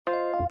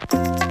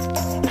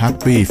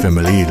Happy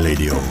Family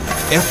Radio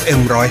FM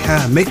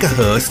 105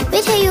 MHz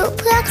วิทยุ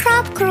เพื่อครอ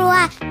บครัว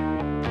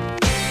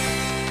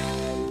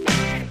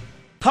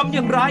ทำอ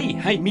ย่างไร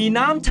ให้มี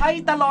น้ำใช้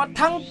ตลอด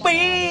ทั้งปี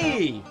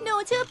หนู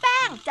ชื่อแ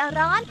ป้งจะ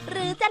ร้อนห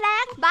รือจะแล้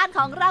งบ้านข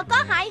องเราก็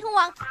หายห่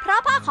วงเพรา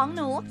ะพ่อของห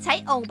นูใช้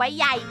โอ่งใบ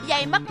ใหญ่ให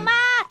ญ่ม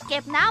ากๆเก็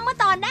บน้ำเมื่อ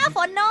ตอนหน้าฝ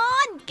นโน้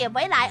นเก็บไ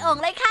ว้หลายโอ่ง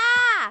เลยค่ะ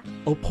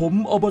ผม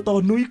อบต.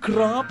นุ้ยค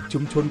รับชุ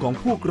มชนของ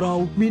พวกเรา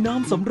มีน้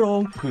ำสำรอ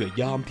งเพื่อ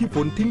ยามที่ฝ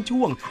นทิ้ง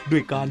ช่วงด้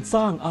วยการส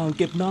ร้างอ่าง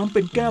เก็บน้ำเ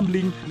ป็นแก้ม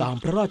ลิงตาม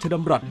พระราชด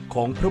ำรัสข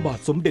องพระบาท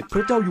สมเด็จพร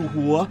ะเจ้าอยู่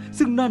หัว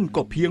ซึ่งนั่น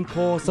ก็เพียงพ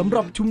อสำห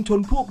รับชุมชน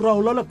พวกเรา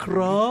แล้วล่ะค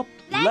รับ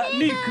และ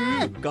นี่คือ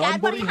การ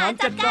บริหาร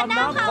จัดการ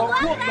น้ำของ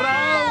พวกเร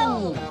า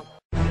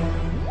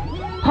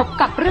พบ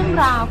กับเรื่อง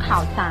ราวข่า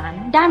วสาร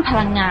ด้านพ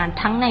ลังงาน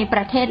ทั้งในป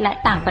ระเทศและ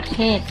ต่างประเท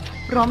ศ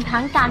รวมทั้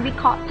งการวิ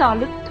เคราะห์เจาะ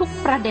ลึกทุก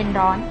ประเด็น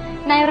ร้อน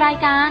ในราย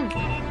การ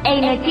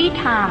Energy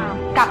Time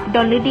กับด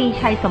ลฤดี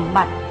ชัยสม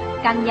บัติ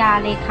กัญญา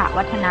เลขา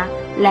วัฒนะ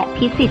และ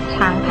พิสิทธิ์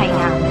ช้างไทย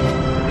งาม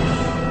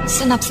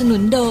สนับสนุ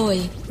นโดย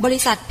บริ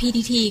ษัท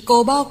PTT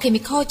Global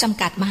Chemical จ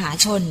ำกัดมหา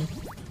ชน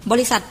บ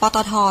ริษัทปต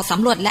ท.ส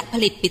ำรวจและผ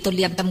ลิตปิโตรเ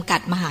ลียมจำกั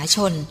ดมหาช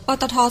นป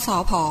ตท.ส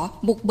ผ.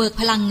บุกเบิก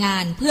พลังงา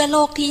นเพื่อโล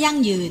กที่ยั่ง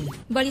ยืน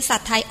บริษัท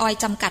ไทยออยล์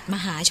จำกัดม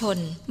หาชน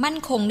มั่น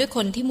คงด้วยค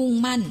นที่มุ่ง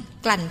มั่น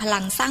กลั่นพลั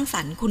งสร้างส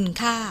รรค์คุณ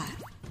ค่า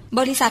บ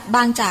ริษัทบ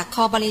างจากค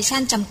อร์ปอเรชั่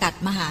นจำกัด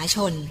มหาช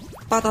น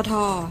ปตท.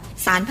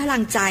สารพลั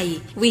งใจ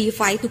We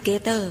Fight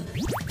Together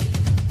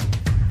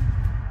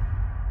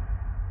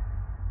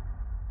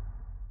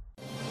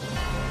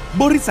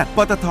บริษัทป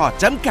ตท.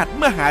จำกัด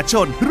มหาช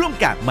นร่วม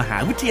กับมหา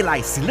วิทยาลัย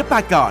ศิลปา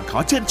กรขอ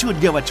เชิญชวน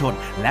เยาวชน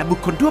และบุค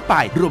คลทั่วไป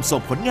ร่วมส่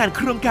งผลงานโ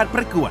ครงการป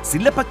ระกวดศิ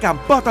ลปกรรม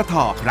ปตท.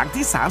ครั้ง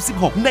ที่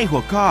 36 ในหั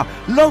วข้อ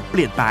โลกเป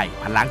ลี่ยนไป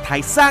พลังไท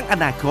ยสร้างอ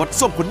นาคต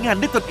ส่งผลงาน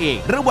ด้วยตนเอง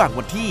ระหว่าง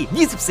วัน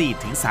ที่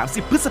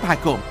 24-30 พฤษภา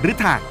คมหรือ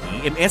ทาง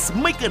EMS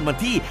ไม่เกินวัน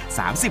ที่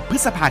 30 พฤ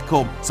ษภาค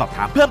มสอบถ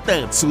ามเพิ่มเติ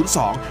ม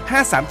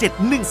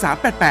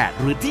 02-537-1388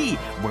 หรือที่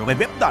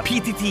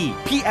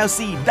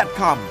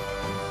www.pttplc.com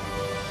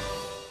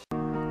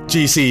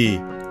GC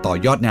ต่อ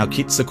ยอดแนว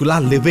คิด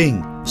Circular Living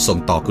ส่ง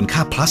ต่อคุณค่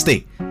าพลาสติ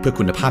กเพื่อ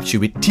คุณภาพชี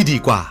วิตที่ดี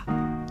กว่า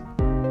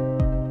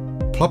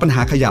เพราะปัญห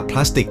าขยะพล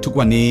าสติกทุก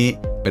วันนี้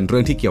เป็นเรื่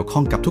องที่เกี่ยวข้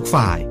องกับทุก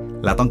ฝ่าย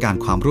และต้องการ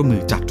ความร่วมมื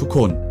อจากทุกค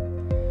น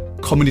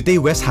Community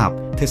Waste Hub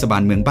เทศบา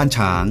ลเมืองบ้านฉ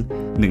าง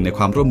หนึ่งในค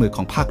วามร่วมมือข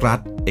องภาครัฐ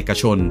เอก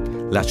ชน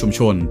และชุมช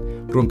น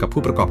ร่วมกับ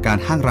ผู้ประกอบการ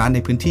ห้างร้านใน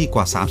พื้นที่ก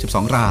ว่า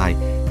32ราย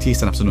ที่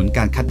สนับสนุนก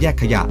ารคัดแยก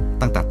ขยะ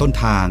ตั้งแต่ต้น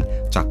ทาง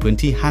จากพื้น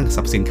ที่ห้างส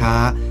รรพสินค้า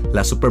แล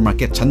ะซุปเปอร์มาร์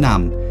เก็ตชั้นนำ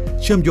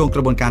เชื่อมโยงกร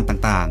ะบวนการ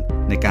ต่าง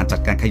ๆในการจัด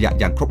การขยะ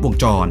อย่างครบวง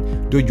จร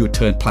ด้วย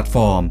U-Turn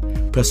Platform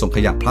เพื่อส่งข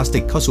ยะพลาสติ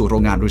กเข้าสู่โร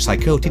งงานรีไซ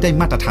เคิลที่ได้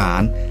มาตรฐา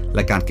นแล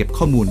ะการเก็บ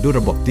ข้อมูลด้วย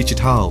ระบบดิจิ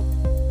ทัล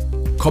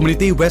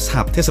Community Waste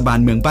Hub เทศบาล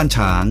เมืองบ้านฉ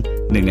าง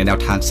หนึ่งในแนว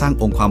ทางสร้าง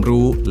องค์ความ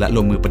รู้และล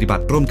งมือปฏิบั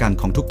ติร่วมกัน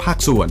ของทุกภาค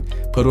ส่วน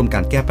เพื่อร่วมกา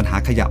รแก้ปัญหา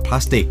ขยะพลา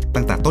สติก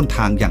ตั้งแต่ต้นท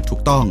างอย่างถู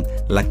กต้อง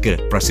และเกิด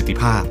ประสิทธิ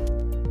ภาพ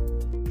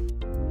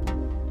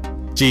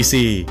GC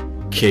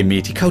เคมี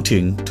ที่เข้าถึ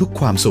งทุก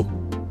ความสุข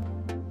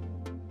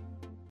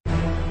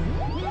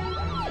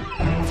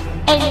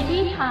Energy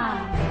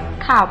Time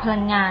ข่าวพลั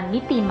งงานมิ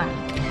ติใหม่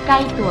ใกล้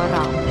ตัวเร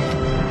า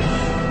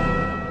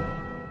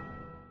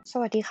ส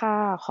วัสดีค่ะ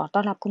ขอต้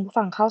อนรับคุณผู้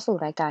ฟังเข้าสู่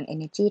รายการ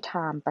Energy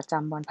Time ประจ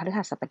ำวันพฤ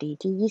หัสบดี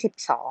ที่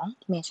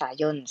22เมษา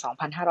ยน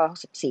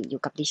2564อ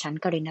ยู่กับดิฉัน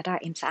กฤณดา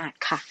เอ็มสะอาด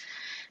ค่ะ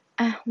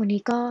วัน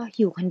นี้ก็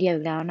อยู่คนเดียว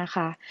อีกแล้วนะค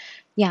ะ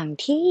อย่าง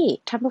ที่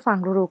ท่านผู้ฟัง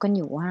รู้ๆกันอ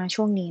ยู่ว่า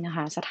ช่วงนี้นะค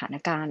ะสถาน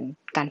การณ์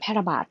การแพร่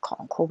ระบาดขอ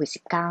งโควิด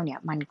 -19 เนี่ย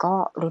มันก็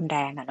รุนแร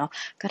งเนาะ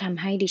ก็ทำ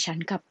ให้ดิฉัน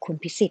กับคุณ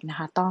พิสิทธิ์นะ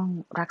คะต้อง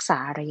รักษา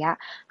ระยะ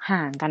ห่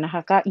างกันนะค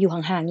ะก็อยู่ห่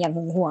างๆอย่าง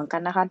ห่วงๆกั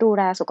นนะคะดูแ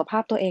ลสุขภา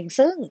พตัวเอง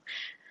ซึ่ง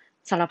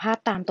สารภาพ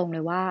ตามตรงเล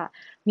ยว่า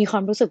มีควา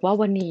มรู้สึกว่า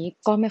วันนี้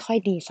ก็ไม่ค่อย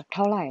ดีสักเ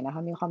ท่าไหร่นะค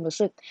ะมีความรู้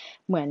สึก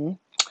เหมือน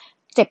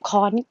เจ็บค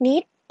อนิ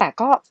ดๆแต่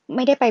ก็ไ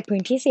ม่ได้ไปพื้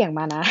นที่เสี่ยง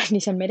มานะดิ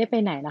ฉันไม่ได้ไป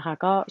ไหนนะคะ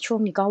ก็ช่วง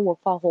นี้ก็ work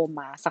from home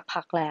มาสัก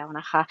พักแล้ว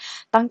นะคะ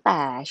ตั้งแต่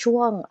ช่ว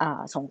ง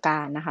สงกรา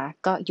นต์นะคะ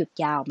ก็หยุด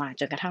ยาวมา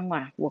จนกระทั่งม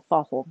า work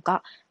from home ก็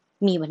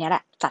มีวันนี้แหล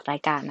ะจัดรา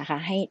ยการนะคะ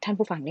ให้ท่าน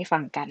ผู้ฟังได้ฟั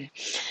งกัน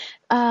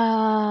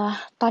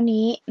ตอน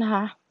นี้นะค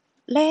ะ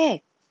เลข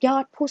ยอ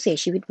ดผู้เสีย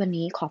ชีวิตวัน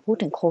นี้ขอพูด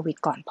ถึงโควิด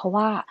ก่อนเพราะ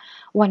ว่า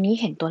วันนี้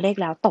เห็นตัวเลข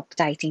แล้วตกใ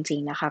จจริง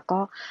ๆนะคะ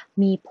ก็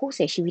มีผู้เ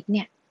สียชีวิตเ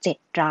นี่ย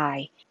7ราย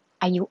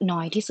อายุน้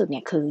อยที่สุดเ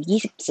นี่ยคือ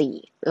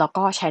24แล้ว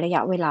ก็ใช้ระย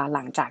ะเวลาห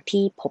ลังจาก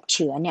ที่พบเ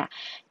ชื้อเนี่ย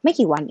ไม่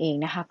กี่วันเอง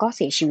นะคะก็เ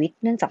สียชีวิต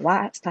เนื่องจากว่า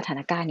สถาน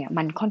การณ์เนี่ย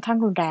มันค่อนข้าง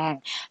รุนแรง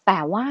แต่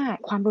ว่า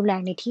ความรุนแร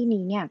งในที่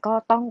นี้เนี่ยก็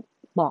ต้อง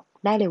บอก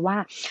ได้เลยว่า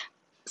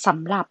ส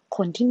ำหรับค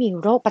นที่มี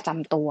โรคประจ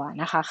ำตัว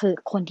นะคะคือ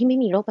คนที่ไม่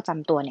มีโรคประจ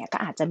ำตัวเนี่ยก็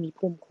อาจจะมี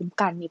ภูมิคุ้ม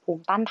กันมีภู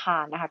มิต้านทา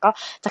นนะคะก็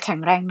จะแข็ง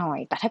แรงหน่อย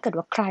แต่ถ้าเกิด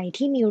ว่าใคร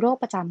ที่มีโรค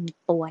ประจ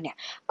ำตัวเนี่ย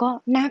ก็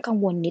น่ากัง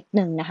วลนิด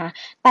นึงนะคะ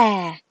แ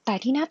ต่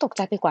ที่น่าตกใ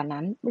จไปกว่า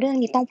นั้นเรื่อง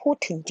นี้ต้องพูด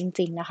ถึงจ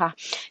ริงๆนะคะ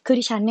คือ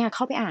ดิฉันเนี่ยเ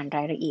ข้าไปอ่านร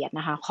ายละเอียด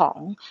นะคะของ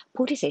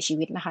ผู้ที่เสียชี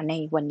วิตนะคะใน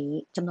วันนี้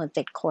จำนวน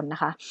7คนนะ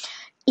คะ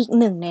อีก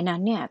หนึ่งในนั้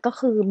นเนี่ยก็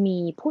คือมี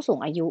ผู้สูง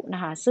อายุน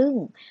ะคะซึ่ง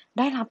ไ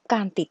ด้รับก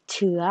ารติดเ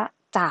ชื้อ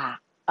จาก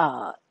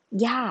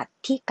ญาติ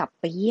ที่กลับ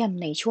ไปเยี่ยม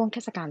ในช่วงเท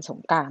ศกาลสง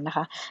กรานต์นะค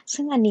ะ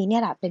ซึ่งอันนี้เนี่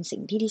ยแหละเป็นสิ่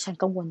งที่ดิฉัน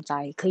กังวลใจ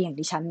คืออย่าง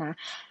ดิฉันนะ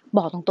บ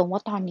อกตรงๆว่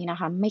าตอนนี้นะ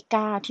คะไม่ก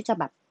ล้าที่จะ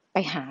แบบไป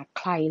หาใ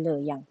ครเลย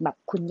อย่างแบบ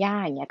คุณย่า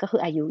อย่างเงี้ยก็คื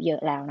ออายุเยอ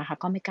ะแล้วนะคะ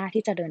ก็ไม่กล้า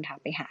ที่จะเดินทาง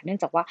ไปหาเนื่อง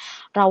จากว่า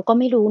เราก็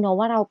ไม่รู้เนาะ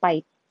ว่าเราไป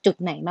จุด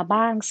ไหนมา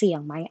บ้างเสี่ยง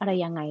ไหมอะไร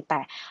ยังไงแต่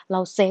เรา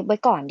เซฟไว้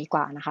ก่อนดีก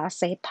ว่านะคะเ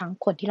ซฟทั้ง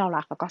คนที่เรา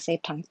รักแล้วก็เซฟ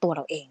ทั้งตัวเ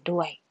ราเองด้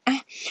วยอะ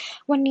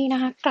วันนี้นะ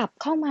คะกลับ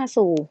เข้ามา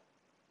สู่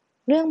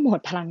เรื่องโหมด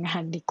พลังงา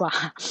นดีกว่า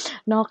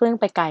นอกเรื่อง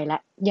ไปไกลแล้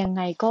วยังไ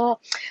งก็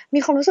มี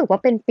ความรู้สึกว่า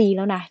เป็นปีแ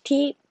ล้วนะ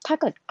ที่ถ้า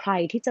เกิดใคร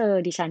ที่เจอ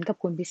ดิฉันกับ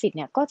คุณพิสิทธิ์เ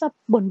นี่ยก็จะ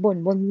บ่น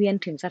วนเวียน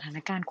ถึงสถาน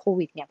การณ์โค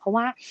วิดเนี่ยเพราะ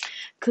ว่า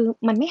คือ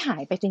มันไม่หา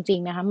ยไปจริง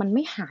ๆนะคะมันไ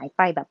ม่หายไ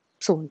ปแบบ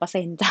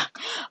0%จาก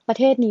ประ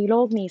เทศนี้โล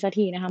กนี้สัก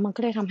ทีนะคะมัน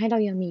ก็เลยทำให้เรา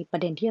ยังมีปร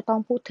ะเด็นที่จะต้อ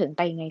งพูดถึงแ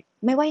ต่ยังไง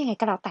ไม่ว่ายังไง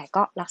ก็แล้วแต่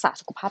ก็รักษา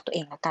สุขภาพตัวเอ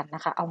งแล้วกันน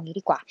ะคะเอางี้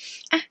ดีกว่า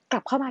อ่ะกลั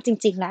บเข้ามาจ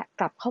ริงๆแล้ว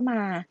กลับเข้ามา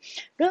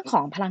เรื่องข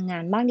องพลังงา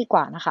นบ้างดีก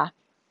ว่านะคะ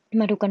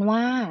มาดูกันว่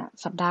า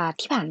สัปดาห์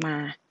ที่ผ่านมา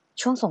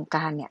ช่วงสงกร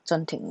านต์เนี่ยจน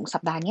ถึงสั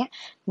ปดาห์เนี้ย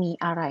มี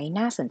อะไร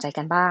น่าสนใจ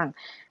กันบ้าง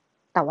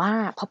แต่ว่า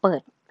พอเปิ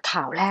ดข่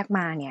าวแรกม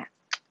าเนี่ย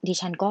ดิ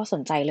ฉันก็ส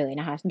นใจเลย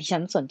นะคะดิฉั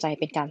นสนใจ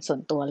เป็นการส่ว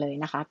นตัวเลย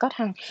นะคะก็ท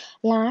าง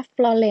Ralph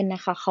Lauren น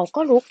ะคะเขา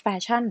ก็ลุกแฟ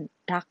ชั่น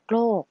รักโล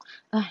ก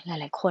ห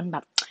ลายๆคนแบ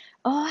บ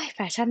โอ๊ยแฟ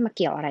ชั่นมาเ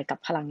กี่ยวอะไรกับ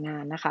พลังงา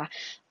นนะคะ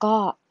ก็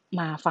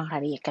มาฟังรา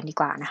ยละเอียดกันดี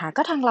กว่านะคะ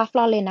ก็ทาง Ralph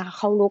Lauren นะคะ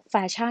เขาลุกแฟ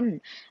ชั่น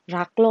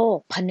รักโลก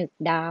ผนึก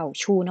ดาว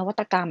ชูนวั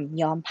ตกรรม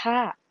ย้อมผ้า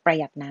ประ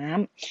หยัดน้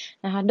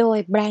ำนะคะโดย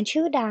แบรนด์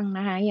ชื่อดังน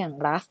ะคะอย่าง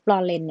Ralph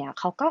Lauren เนี่ย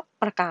เขาก็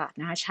ประกาศ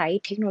นะคะใช้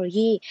เทคโนโล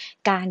ยี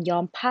การย้อ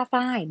มผ้า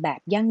ฝ้ายแบ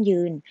บยั่ง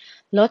ยืน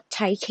ลดใ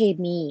ช้เค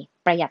มี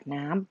ประหยัด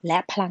น้ำและ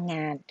พลังง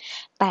าน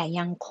แต่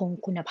ยังคง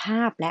คุณภ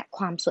าพและค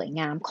วามสวย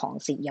งามของ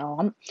สีย้อ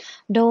ม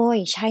โดย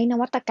ใช้น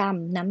วัตกรรม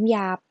น้ำย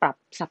าปรับ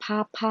สภา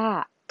พผ้า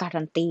กา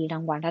รันตีรา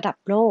งวัลระดับ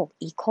โลก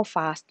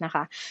EcoFast นะค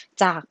ะ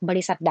จากบ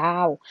ริษัทดา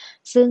ว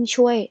ซึ่ง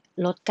ช่วย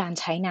ลดการ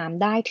ใช้น้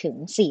ำได้ถึง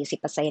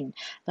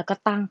 40% แล้วก็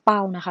ตั้งเป้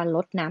านะคะล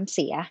ดน้ำเ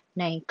สีย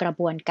ในกระ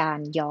บวนการ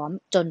ย้อม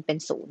จนเป็น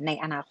ศูนย์ใน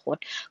อนาคต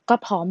ก็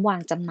พร้อมวา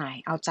งจำหน่าย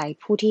เอาใจ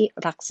ผู้ที่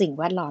รักสิ่ง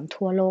แวดล้อม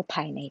ทั่วโลกภ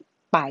ายใน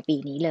ปลายปี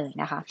นี้เลย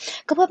นะคะ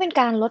ก็เพื่อเป็น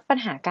การลดปัญ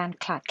หาการ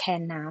ขาดแคล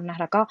นน้ำนะค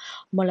ะแล้วก็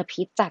มล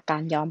พิษจากกา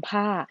รย้อม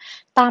ผ้า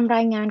ตามร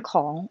ายงานข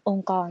ององ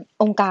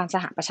ค์การส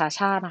หประชาช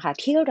าตินะคะ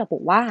ที่ระบุ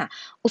ว่า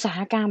อุตสาห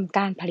กรรม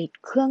การผลิต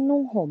เครื่อง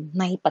นุ่งห่ม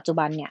ในปัจจุ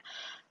บันเนี่ย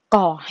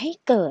ก่อให้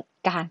เกิด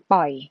การป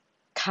ล่อย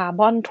คาร์บ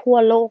อนทั่ว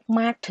โลก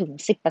มากถึง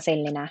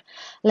 10% เลยนะ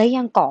และ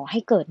ยังก่อให้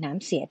เกิดน้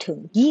ำเสียถึง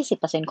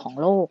 20% ของ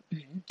โลก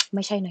ไ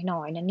ม่ใช่น้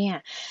อยๆนะเนี่ย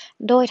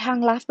โดยทาง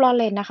Ralph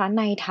Lauren นะคะ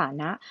ในฐา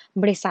นะ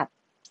บริษัท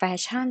แฟ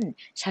ชั่น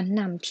ชั้น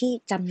นำที่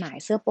จำหน่าย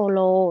เสื้อโปโล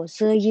เ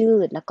สื้อยื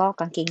ดแล้วก็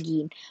กางเกงยี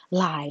น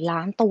หลายล้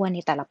านตัวใน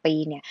แต่ละปี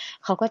เนี่ย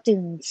เขาก็จึง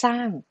สร้า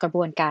งกระบ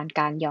วนการ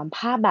การย้อม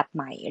ผ้าแบบใ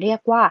หม่เรีย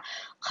กว่า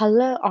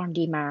Color on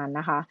Demand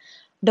นะคะ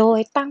โดย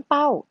ตั้งเ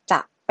ป้าจ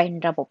ะเป็น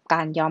ระบบก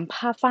ารย้อม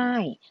ผ้าฝ้า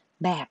ย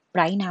แบบไ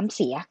ร้น้ำเ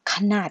สียข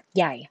นาดใ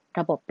หญ่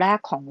ระบบแรก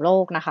ของโล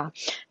กนะคะ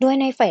โดย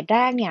ในเฟสแร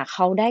กเนี่ยเข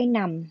าได้น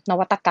ำน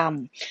วัตกรรม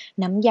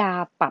น้ำยา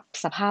ปรับ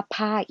สภาพ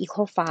ผ้า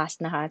EcoFast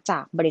นะคะจา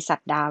กบริษัท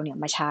ดาวเนี่ย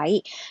มาใช้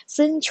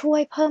ซึ่งช่ว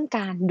ยเพิ่มก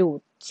ารดู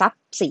ดซับ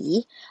สี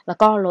แล้ว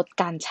ก็ลด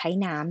การใช้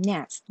น้ำเนี่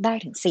ยได้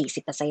ถึง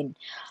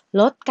 40%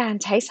 ลดการ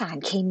ใช้สาร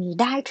เคมี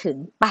ได้ถึง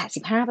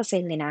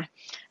 85% เลยนะ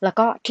แล้ว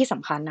ก็ที่ส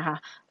ำคัญนะคะ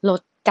ล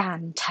ดการ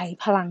ใช้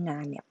พลังงา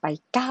นเนี่ยไป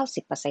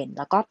 90%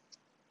 แล้วก็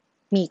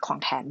มีของ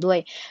แถมด้วย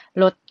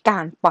ลดกา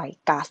รปล่อย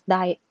ก๊าซไ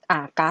ด้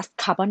ก๊าซ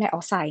คาร์บอนไดอ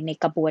อกไซด์ใน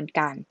กระบวน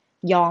การ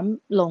ย้อม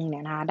ลงเนี่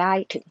ยนะคะได้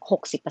ถึง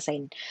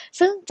 60%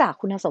 ซึ่งจาก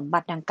คุณสมบั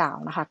ติดังกล่าว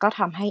นะคะก็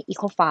ทำให้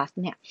EcoFast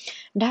เนี่ย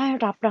ได้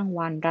รับราง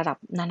วัลระดับ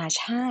นานา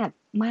ชาติ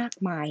มาก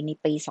มายใน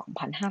ปี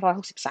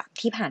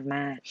 2563 ที่ผ่านม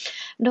า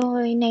โด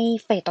ยใน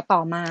เฟสต่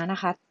อๆมานะ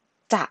คะ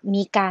จะ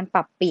มีการป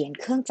รับเปลี่ยน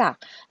เครื่องจักร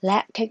และ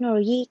เทคโนโล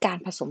ยีการ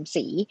ผสม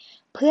สี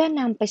เพื่อ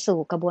นำไปสู่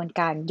กระบวน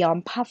การย้อม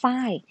ผ้าฝ้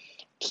าย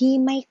ที่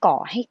ไม่ก่อ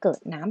ให้เกิด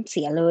น้ำเ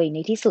สียเลยใน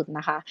ที่สุดน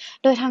ะคะ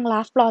โดยทาง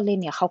Ralph Lauren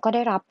เนี่ยเขาก็ไ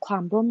ด้รับควา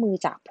มร่วมมือ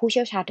จากผู้เ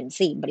ชี่ยวชาญถึง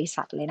4บริ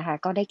ษัทเลยนะคะ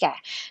ก็ได้แก่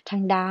ทา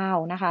งดาว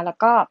นะคะแล้ว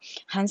ก็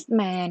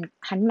Huntsman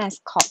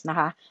Corp นะ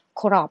คะ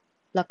Corop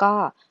แล้วก็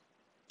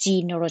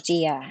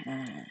Genealogia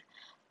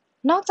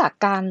นอกจาก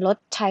การลด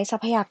ใช้ทรั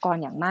พยากร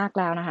อย่างมาก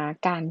แล้วนะคะ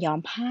การย้อม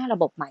ผ้าระ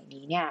บบใหม่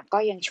นี้เนี่ยก็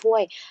ยังช่ว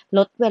ยล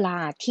ดเวลา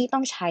ที่ต้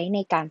องใช้ใน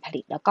การผ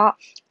ลิตแล้วก็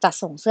จัด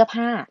ส่งเสื้อ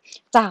ผ้า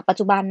จากปัจ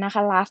จุบันนะค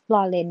ะ Ralph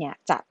Lauren เนี่ย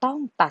จะต้อง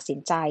ตัดสิน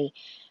ใจ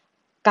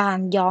การ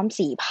ย้อม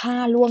สีผ้า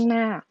ล่วงห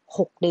น้า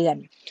6 เดือน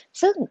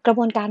ซึ่งกระบ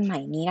วนการใหม่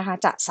นี้นะคะ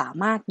จะสา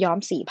มารถย้อม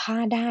สีผ้า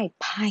ได้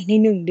ภายใน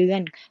1 เดือ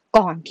น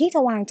ก่อนที่จะ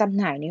วางจำ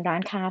หน่ายในร้า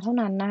นค้าเท่า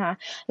นั้นนะคะ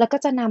แล้วก็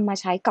จะนำมา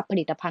ใช้กับผ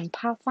ลิตภัณฑ์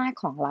ผ้าฝ้าย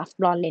ของ Ralph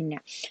Lauren เนี่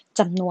ย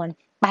จำนวน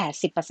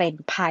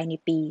80% ภายใน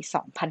ปี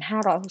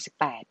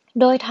 2568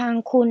 โดยทาง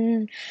คุณ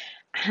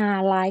ฮา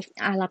ไลฟ์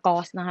อาลากอ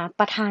สนะคะ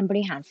ประธานบ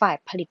ริหารฝ่าย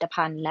ผลิต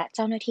ภัณฑ์และเ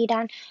จ้าหน้าที่ด้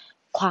าน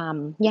ความ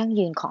ยั่ง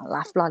ยืนของ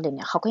Ralph Lauren เ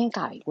นี่ยเขาก็ยังก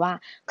ล่าวอีกว่า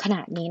ขณ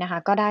ะนี้นะคะ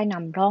ก็ได้น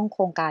ำร่องโค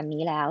รงการ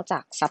นี้แล้วจา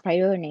กซัพพลายเ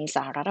ออร์ในส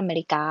หรัฐอเม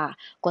ริกา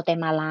กัวเต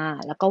มาลา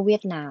แล้วก็เวีย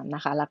ดนามน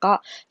ะคะแล้วก็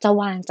จะ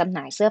วางจำห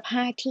น่ายเสื้อผ้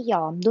าที่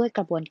ย้อมด้วยก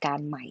ระบวนการ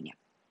ใหม่เนี่ย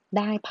ไ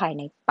ด้ภายใ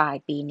นปลาย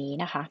ปีนี้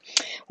นะคะ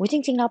โอ้ยจ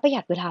ริงๆแล้วประห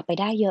ยัดเวลาไป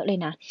ได้เยอะเลย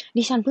นะ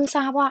ดิฉันเพิ่งท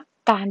ราบว่า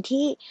การ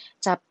ที่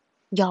จะ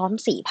ย้อม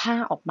สีผ้า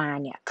ออกมา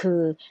เนี่ยคือ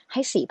ใ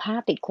ห้สีผ้า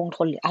ติดคงท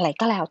นหรืออะไร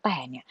ก็แล้วแต่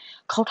เนี่ย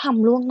เขาท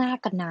ำล่วงหน้า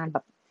กันนานแบ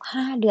บ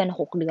5 เดือน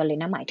6 เดือนเลย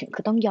นะหมายถึงคื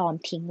อต้องย้อม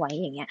ทิ้งไว้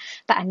อย่างเงี้ย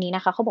แต่อันนี้น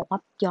ะคะเขาบอกว่า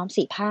ย้อม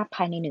สีผ้าภ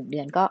ายใน1 เดื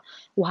อนก็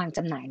วางจ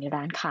ำหน่ายใน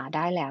ร้านค้าไ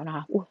ด้แล้วนะค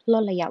ะล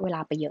ดระยะเวลา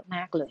ไปเยอะม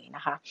ากเลยน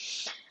ะคะ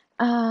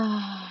อ่า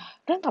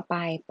เรื่องต่อไป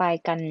ไป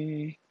กัน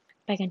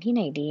ที่ไห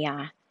นดี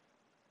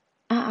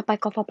ไป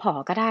กฟผ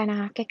ก็ได้นะ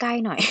คะใกล้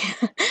ๆหน่อย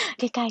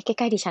ใกล้ๆใก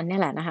ล้ๆดิฉันเนี่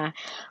ยแหละนะคะ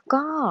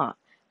ก็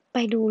ไป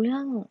ดูเรื่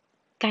อง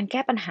การแ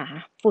ก้ปัญหา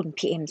ฝุ่น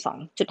PM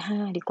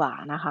 2.5ดีกว่า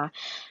นะคะ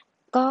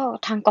ก็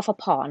ทางกฟ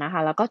ผนะคะ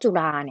แล้วก็จุ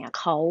ฬาเนี่ย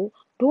เขา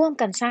ร่วม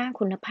กันสร้าง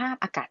คุณภาพ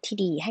อากาศที่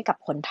ดีให้กับ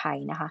คนไทย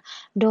นะคะ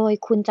โดย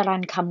คุณจรั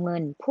ญคำเงิ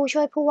นผู้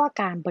ช่วยผู้ว่า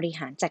การบริ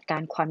หารจัดกา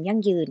รความยั่ง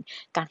ยืน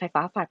การไฟฟ้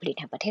าฝ่ายผลิต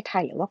แห่งประเทศไท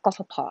ยหรือว่ากฟ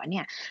ผเ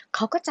นี่ยเข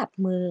าก็จับ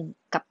มือ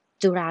กับ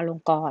จุฬาลง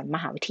กรณ์ม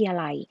หาวิทยา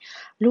ลัย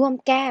ร่วม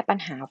แก้ปัญ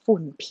หาฝุ่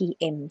น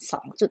PM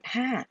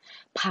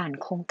 2.5 ผ่าน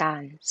โครงกา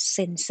ร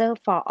Sensor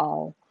for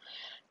All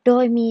โด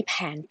ยมีแผ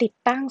นติด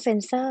ตั้งเซ็น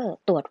เซอร์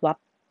ตรวจ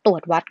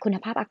วัดคุณ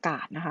ภาพอากา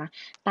ศนะคะ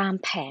ตาม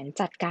แผน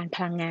จัดการพ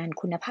ลังงาน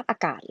คุณภาพอา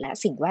กาศและ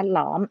สิ่งแวด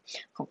ล้อม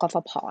ของกฟ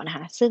ผนะค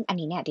ะซึ่งอัน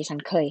นี้เนี่ยดิฉัน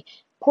เคย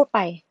พูดไป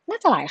น่า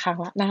จะหลายครั้ง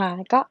แล้วนะคะ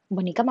ก็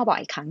วันนี้ก็มาบอก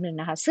อีกครั้งหนึ่ง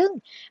นะคะซึ่ง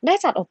ได้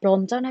จัดอบร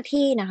มเจ้าหน้า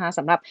ที่นะคะส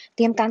ำหรับเต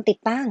รียมการติด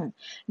ตั้ง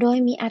โดย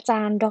มีอาจ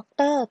ารย์ด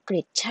รก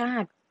ฤษชา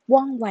ติ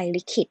ว่องไว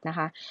ลิขิตนะค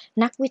ะ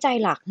นักวิจัย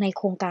หลักในโ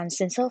ครงการ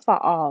Sensor for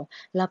All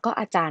แล้วก็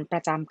อาจารย์ปร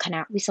ะจำคณ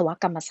ะวิศว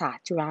กรรมศาสต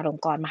ร์จุฬาลง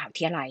กรณ์มหาวิ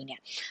ทยาลัยเนี่ย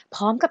พ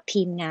ร้อมกับ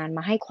ทีมงานม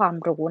าให้ความ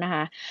รู้นะค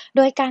ะโ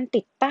ดยการ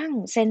ติดตั้ง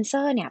เซ็นเซ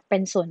อร์เนี่ยเป็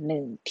นส่วนห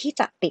นึ่งที่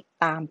จะติด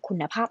ตามคุ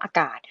ณภาพอา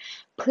กาศ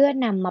เพื่อ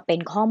นำมาเป็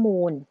นข้อ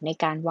มูลใน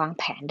การวาง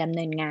แผนดำเ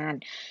นินงาน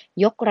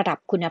ยกระดับ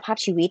คุณภาพ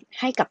ชีวิต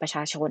ให้กับประช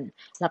าชน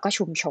แล้วก็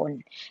ชุมชน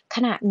ข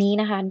ณะนี้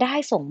นะคะได้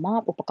ส่งมอ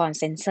บอุปกรณ์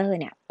เซ็นเซอร์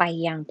เนี่ยไป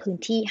ยังพื้น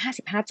ที่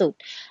55จุด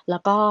แล้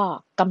วก็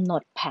กำหน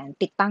ดแผน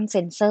ติดตั้งเ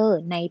ซ็นเซอร์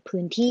ใน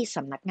พื้นที่ส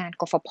ำนักงาน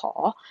กฟผ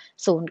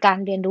ศูนย์การ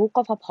เรียนรู้ก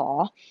ฟผ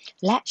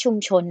และชุม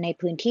ชนใน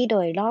พื้นที่โด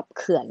ยรอบ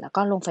เขื่อนแล้ว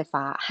ก็โรงไฟ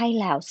ฟ้าให้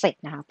แล้วเสร็จ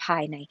นะคะภา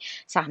ยใน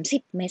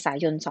30เมษา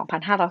ยน2564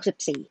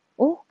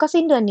ก็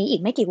สิ้นเดือนนี้อี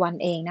กไม่กี่วัน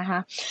เองนะคะ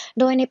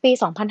โดยในปี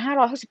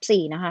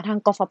2564นะคะทาง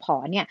กฟผ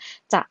เนี่ย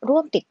จะร่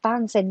วมติดตั้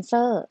งเซ็นเซ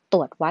อร์ตร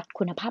วจวัด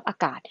คุณภาพอา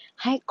กาศ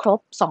ให้ครบ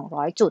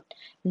200จุด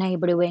ใน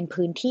บริเวณ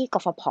พื้นที่ก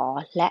ฟผ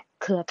และ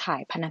เครือข่า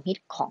ยพันธมิต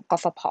รของก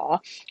ฟผ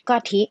ก็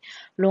อาทิ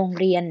โรง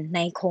เรียนใน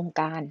โครง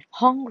การ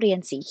ห้องเรียน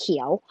สีเขี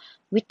ยว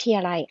วิทย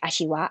าลัยอา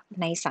ชีวะ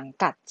ในสัง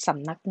กัดส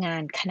ำนักงา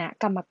นคณะ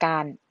กรรมกา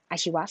รอา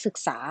ชีวศึก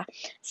ษา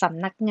ส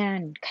ำนักงาน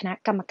คณะ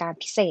กรรมการ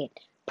พิเศษ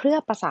เพื่อ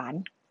ประสาน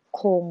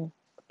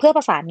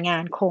งา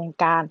นโครง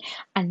การ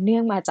อันเนื่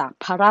องมาจาก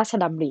พระราช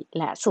ดำริ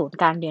และศูนย์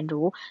การเรียน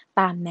รู้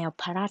ตามแนว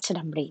พระราชด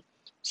ำริ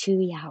ชื่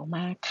อยาวม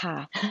ากค่ะ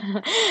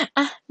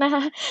นะค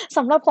ะส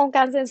ำหรับโครงก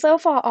าร Sensor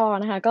for All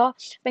นะคะก็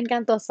เป็นกา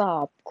รตรวจสอ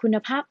บคุณ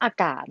ภาพอา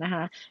กาศนะค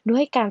ะด้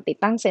วยการติด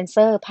ตั้งเซ็นเซ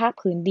อร์ภาค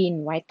พื้นดิน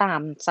ไว้ตา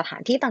มสถา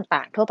นที่ต่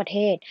างๆทั่วประเท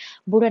ศ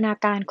บูรณา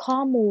การข้อ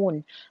มูล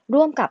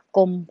ร่วมกับก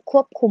รมค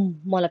วบคุม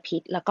มลพิ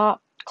ษแล้วก็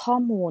ข้อ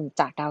มูล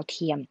จากดาวเ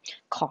ทียม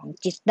ของ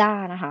จิสดา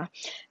นะคะ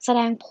แสด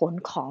งผล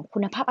ของคุ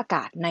ณภาพอาก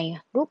าศใน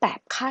รูปแบบ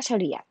ค่าเฉ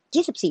ลี่ย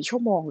24ชั่ว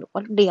โมงหรือว่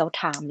าเรียลไ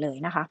ทม์เลย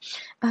นะคะ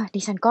ดิ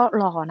ฉันก็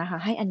รอนะคะ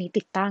ให้อันนี้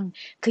ติดตั้ง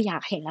คืออยา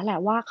กเห็นแล้วแหละ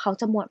ว่าเขา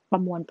จะปร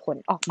ะมวลผล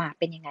ออกมา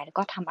เป็นยังไงแล้ว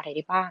ก็ทำอะไรไ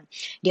ด้บ้าง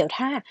เดี๋ยว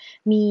ถ้า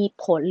มี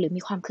ผลหรือ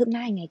มีความคืบหน้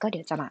ายังไงก็เ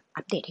ดี๋ยวจะมา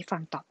อัปเดตให้ฟั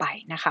งต่อไป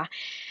นะคะ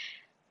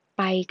ไ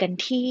ปกัน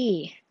ที่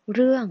เ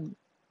รื่อง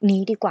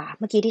นี้ดีกว่าเ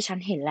มื่อกี้ที่ฉัน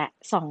เห็นแหละ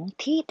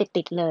2ที่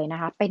ติดๆเลยนะ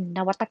คะเป็นน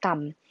วัตกรรม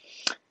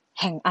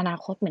แห่งอนา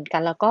คตเหมือนกั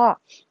นแล้วก็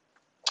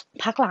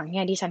พักหลังเ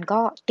นี่ยดิฉัน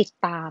ก็ติด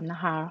ตามนะ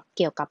คะเ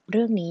กี่ยวกับเ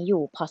รื่องนี้อ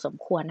ยู่พอสม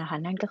ควรนะคะ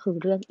นั่นก็คือ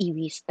เรื่อง EV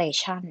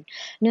Station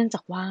เนื่องจา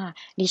กว่า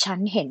ดิฉัน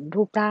เห็น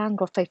รูปร่าง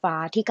รถไฟฟ้า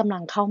ที่กำลั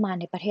งเข้ามา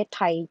ในประเทศไ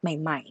ทยใ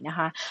หม่ๆนะค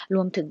ะร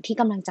วมถึงที่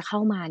กำลังจะเข้า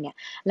มาเนี่ย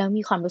แล้ว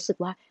มีความรู้สึก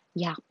ว่า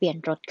อยากเปลี่ยน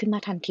รถขึ้นมา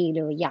ทันทีเ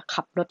ลยอยาก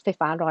ขับรถไฟ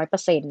ฟ้า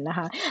 100% นะค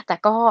ะแต่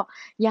ก็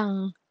ยัง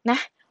นะ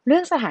เรื่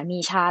องสถานี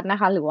ชาร์จนะ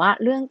คะหรือว่า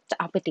เรื่องจะ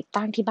เอาไปติด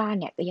ตั้งที่บ้าน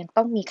เนี่ยก็ยัง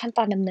ต้องมีขั้นต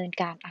อนดำเนิน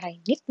การอะไร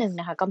นิดนึง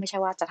นะคะก็ไม่ใช่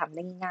ว่าจะทำไ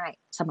ด้ง่าย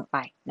ๆเสมอไป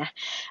นะ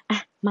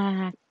มา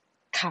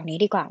ข่าวนี้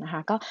ดีกว่านะค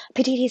ะก็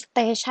PTT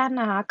Station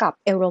นะคะกับ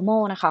Elromo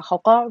นะคะเขา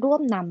ก็ร่ว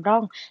มนำร่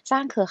องสร้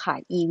างเครือข่าย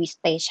EV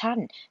Station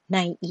ใน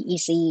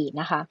EEC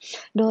นะคะ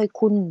โดย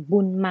คุณบุ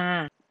ญมา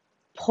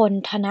พล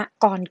ธน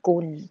กรกุ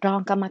ลรอ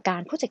งกรรมกา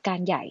รผู้จัดการ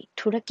ใหญ่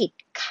ธุรกิจ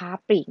ค้า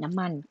ปลีกน้ำ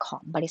มันขอ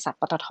งบริษัท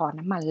ปตท.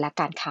น้ำมันและ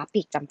การค้าป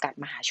ลีกจำกัด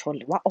มหาชน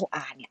หรือว่า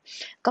OR เนี่ย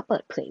ก็เปิ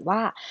ดเผยว่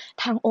า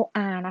ทาง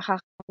OR นะคะ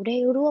เขาได้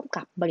ร่วม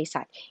กับบริ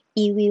ษัท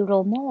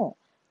Elromo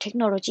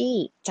Technology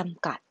จ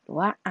ำกัดหรือ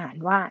ว่าอ่าน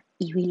ว่า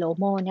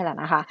Elromo เนี่ยแหละ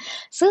นะคะ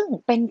ซึ่ง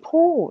เป็น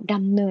ผู้ด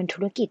ำเนินธุ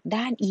รกิจ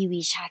ด้าน EV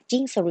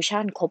Charging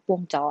Solution ครบว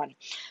งจร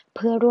เ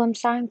พื่อร่วม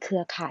สร้างเครื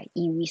อข่าย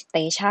EV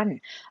Station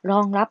ร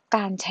องรับก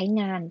ารใช้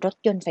งานรถ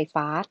ยนต์ไฟ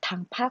ฟ้าทั้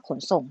งภาคขน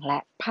ส่งและ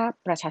ภาค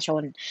ประชาช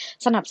น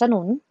สนับสนุ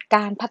นก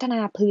ารพัฒน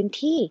าพื้น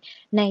ที่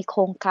ในโค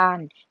รงการ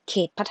เข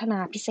ตพัฒนา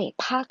พิเศษ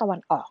ภาคตะวั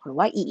นออกหรือ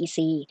ว่า EEC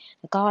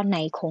แล้วก็ใน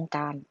โครงก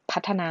ารพั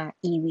ฒนา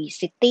EV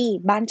City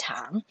บ้านฉ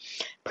าง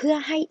เพื่อ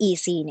ให้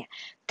EC เนี่ย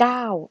ก้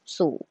าว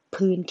สู่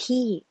พื้น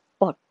ที่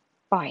ปลด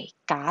ปล่อย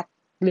ก๊าซ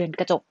เรือน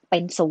กระจกเป็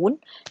นศูนย์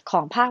ขอ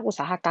งภาคอุต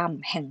สาหกรรม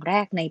แห่งแร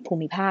กในภู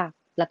มิภาค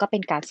แล้วก็เป็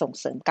นการส่ง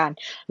เสริมการ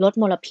ลด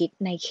มลพิษ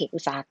ในเขตอุ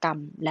ตสาหกรรม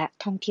และ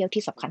ท่องเที่ยว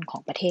ที่สำคัญขอ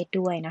งประเทศ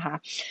ด้วยนะคะ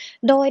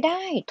โดยไ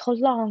ด้ทด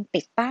ลอง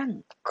ติดตั้ง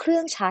เครื่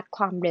องชาร์จค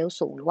วามเร็ว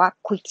สูงหรือว่า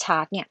Quick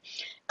Charge เนี่ย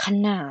ข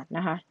นาดน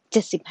ะคะ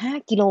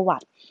75กิโลวั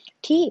ตต์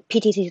ที่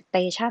PTT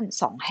Station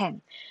 2 แห่ง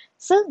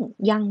ซึ่ง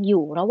ยังอ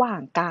ยู่ระหว่า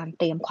งการ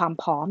เตรียมความ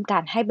พร้อมกา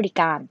รให้บริ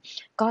การ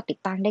ก็ติด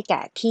ตั้งได้แ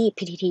ก่ที่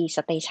PTT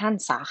Station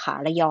สาขา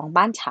ระยอง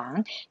บ้านฉาง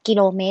กิโ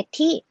ลเมตร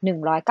ที่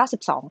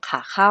192ขา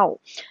เข้า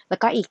แล้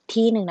วก็อีก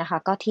ที่หนึ่งนะคะ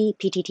ก็ที่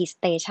PTT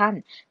Station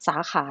สา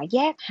ขาแย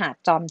กหาด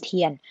จอมเที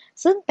ยน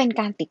ซึ่งเป็น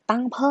การติดตั้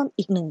งเพิ่ม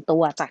อีก1ตั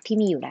วจากที่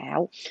มีอยู่แล้ว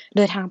โด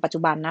ยทางปัจจุ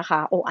บันนะคะ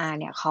OR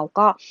เนี่ยเขา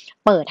ก็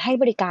เปิดให้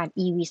บริการ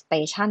EV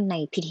Station ใน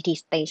PTT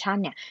Station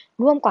เนี่ย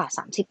ร่วมกว่า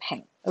30 แห่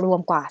งรว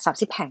มกว่า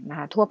30 แห่งนะ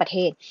คะทั่วประเท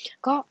ศ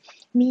ก็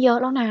มีเยอะ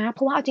แล้วนะเพ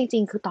ราะว่าเอาจริ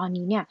งๆคือตอน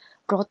นี้เนี่ย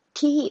รถ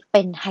ที่เ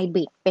ป็นไฮบ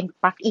ริดเป็น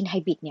Plug-in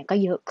Hybrid เนี่ยก็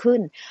เยอะขึ้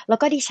นแล้ว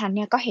ก็ดิฉันเ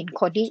นี่ยก็เห็น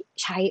คนที่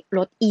ใช้ร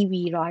ถ EV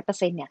 100%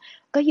 เนี่ย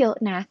ก็เยอะ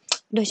นะ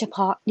โดยเฉพ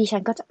าะดิฉั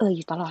นก็จะอ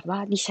ยู่ตลอดว่า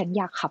ดิฉัน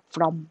อยากขับ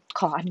from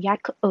ขออนุญาต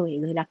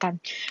เลยละกัน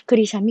คือ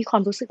ดิฉันมีควา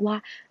มรู้สึกว่า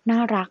น่า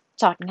รัก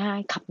จอดง่าย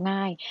ขับง่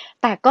าย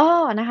แต่ก็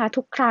นะคะ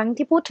ทุกครั้ง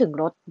ที่พูดถึง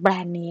รถแบร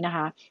นด์นี้นะค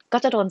ะก็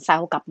จะโดนแซ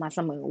วกลับมาเส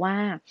มอว่า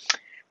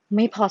ไ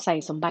ม่พอใส่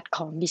สมบัติข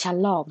องดิฉัน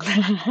หรอก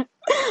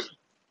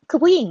คือ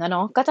ผู้หญิงอะเน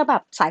าะก็จะแบ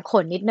บสายข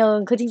นนิดนึง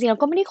คือจริงๆแล้ว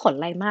ก็ไม่ได้ขน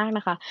อะไรมากน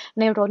ะคะ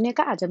ในรถเนี่ย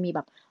ก็อาจจะมีแบ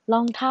บร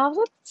องเท้า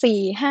สัก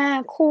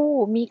4-5 คู่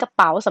มีกระเ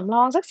ป๋าสำร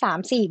องสัก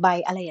3-4 ใบ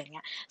อะไรอย่างเ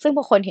งี้ยซึ่งบ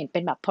างคนเห็นเป็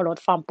นแบบพอรถ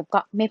ฟอร์มปุ๊บ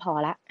ก็ไม่พอ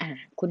ละ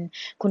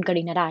คุณก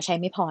ฤณดาใช้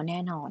ไม่พอแน่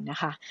นอนนะ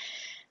คะ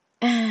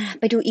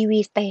ไปดู EV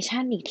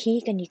Station อีกที่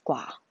กันดีก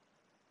ว่า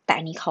แต่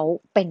อันนี้เขา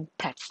เป็นแ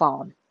พลตฟอ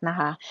ร์มนะ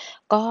คะ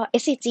ก็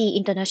SCG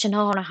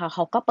International นะคะเข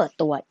าก็เปิด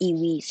ตัว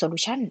EV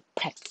Solution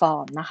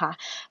Platform นะคะ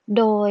โ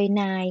ดย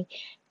นาย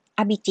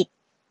อภิจิตร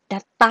ดั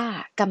ตตา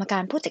กรรมกา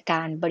รผู้จัดก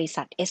ารบริ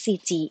ษัท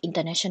SCG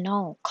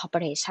International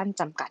Corporation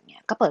จำกัดเนี่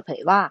ยก็เปิดเผ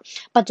ยว่า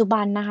ปัจจุ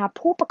บันนะคะ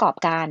ผู้ประกอบ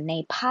การใน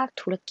ภาค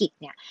ธุรกิจ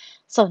เนี่ย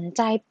สนใ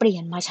จเปลี่ย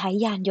นมาใช้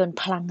ยานยนต์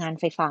พลังงาน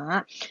ไฟฟ้า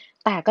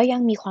แต่ก็ยั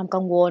งมีความ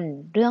กังวล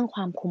เรื่องคว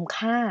ามคุ้ม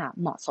ค่า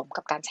เหมาะสม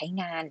กับการใช้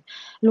งาน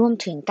รวม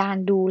ถึงการ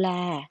ดูแล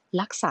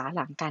รักษาห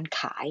ลังการข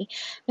าย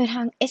โดยท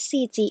าง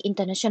SCG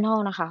International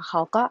นะคะเข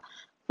าก็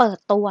เปิด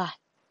ตัว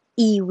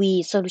EV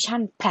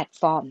Solution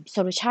Platform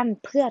Solution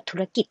เพื่อธุ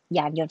รกิจย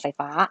านยนต์ไฟ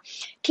ฟ้า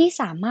ที่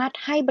สามารถ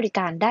ให้บริก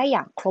ารได้อ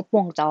ย่างครบว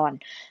งจร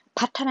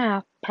พัฒนา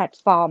แพลต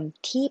ฟอร์ม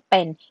ที่เ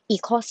ป็น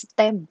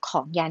Ecosystem ข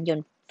องยานยน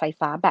ต์ไฟ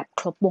ฟ้าแบบ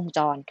ครบวงจ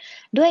ร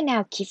ด้วยแน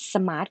วคิด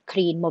Smart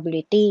Clean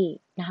Mobility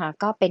นะคะ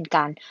ก็เป็นก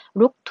าร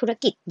รุกธุร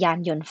กิจยาน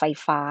ยนต์ไฟ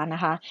ฟ้าน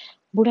ะคะ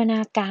บูรณ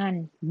าการ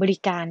บริ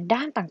การด้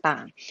านต่า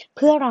งๆเ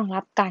พื่อรอง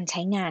รับการใ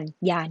ช้งาน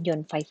ยานยน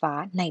ต์ไฟฟ้า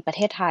ในประเ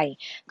ทศไทย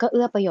ก็เ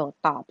อื้อประโยชน์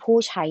ต่อผู้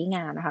ใช้ง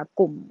านนะคะ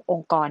กลุ่มอ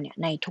งค์กรเนี่ย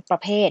ในทุกปร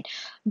ะเภท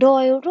โด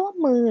ยร่วม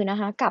มือนะ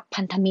คะกับ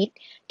พันธมิตร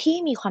ที่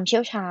มีความเชี่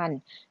ยวชาญ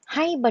ใ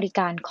ห้บริก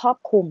ารครอบ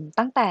คลุม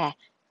ตั้งแต่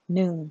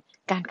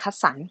 1. การคัด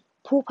สรร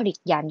ผู้ผลิต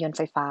ยานยนต์ไ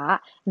ฟฟ้า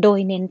โดย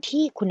เน้น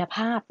ที่คุณภ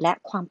าพและ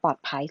ความปลอด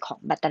ภัยของ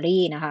แบตเตอ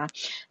รี่นะคะ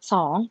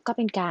 2. ก็เ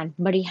ป็นการ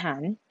บริหา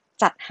ร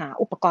จัดหา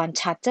อุปกรณ์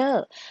ชาร์จเจอ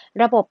ร์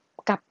ระบบ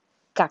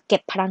กักเก็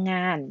บพลังง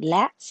านแล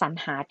ะสรร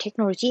หาเทคโ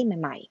นโลยีใ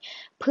หม่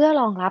ๆเพื่อ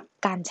รองรับ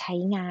การใช้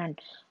งาน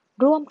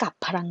ร่วมกับ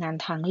พลังงาน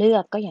ทางเลือ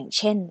กก็อย่าง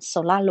เช่นโซ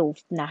ลาร์รูฟ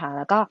นะคะแ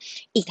ล้วก็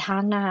อีกทั้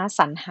งนะคะ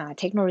สรรหา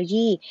เทคโนโล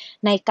ยี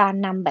ในการ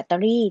นำแบตเตอ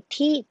รี่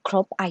ที่คร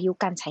บอายุ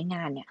การใช้ง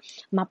านเนี่ย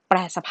มาแปร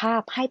สภา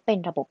พให้เป็น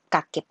ระบบ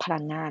กักเก็บพลั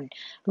งงาน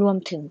รวม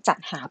ถึงจัด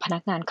หาพนั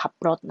กงานขับ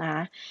รถนะ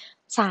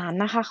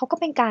3นะคะเขาก็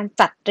เป็นการ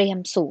จัดเตรียม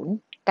ศูนย์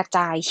กระจ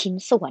ายชิ้น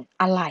ส่วน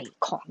อะไหล่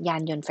ของยา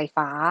นยนต์ไฟ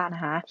ฟ้าน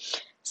ะคะ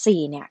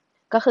4เนี่ย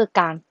ก็คือ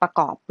การประ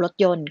กอบรถ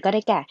ยนต์ก็ไ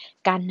ด้แก่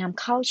การนำ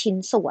เข้าชิ้น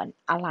ส่วน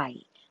อะไหล่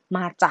ม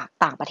าจาก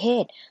ต่างประเท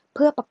ศเ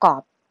พื่อประกอ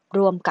บร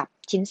วมกับ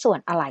ชิ้นส่วน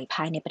อะไหล่ภ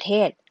ายในประเท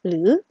ศห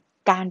รือ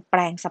การแปล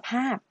งสภ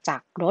าพจา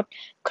กรถ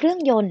เครื่อง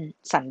ยนต์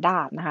สันดา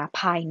ปนะคะ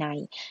ภายใน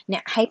เนี่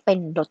ยให้เป็น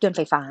รถยนต์ไ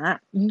ฟฟ้า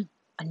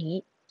อันนี้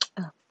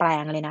แปล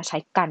งเลยนะใช้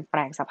การแปล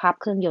งสภาพ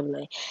เครื่องยนต์เล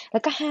ยแล้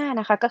วก็5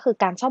นะคะก็คือ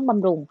การซ่อมบ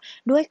ำรุง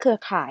ด้วยเครือ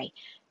ข่าย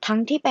ทั้ง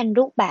ที่เป็น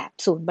รูปแบบ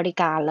ศูนย์บริ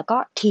การแล้วก็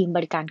ทีมบ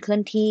ริการเคลื่อ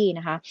นที่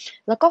นะคะ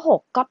แล้วก็6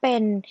ก็เป็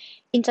น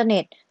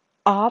Internet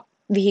of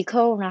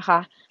Vehicle นะคะ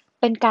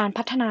เป็นการ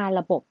พัฒนา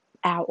ระบบ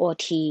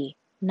LOT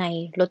ใน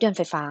รถยนต์ไ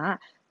ฟฟ้า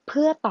เ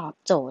พื่อตอบ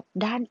โจทย์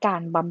ด้านกา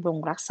รบำรุง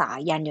รักษา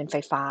ยานยนต์ไฟ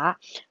ฟ้า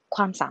ค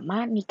วามสาม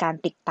ารถมีการ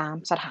ติดตาม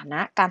สถานะ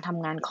การท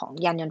ำงานของ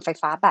ยานยนต์ไฟ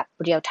ฟ้าแบบ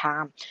เรียลไท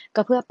ม์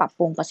ก็เพื่อปรับป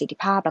รุงประสิทธิ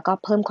ภาพแล้วก็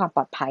เพิ่มความป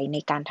ลอดภัยใน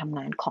การทำง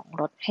านของ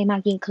รถให้มา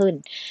กยิ่งขึ้น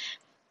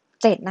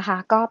7นะคะ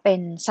ก็เป็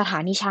นสถา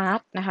นีชาร์จ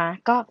นะคะ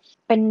ก็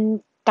เป็น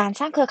การ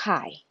สร้างเครือข่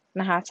าย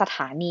นะคะสถ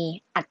านี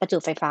อัดประจุ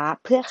ไฟฟ้า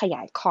เพื่อขย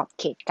ายขอบ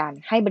เขตการ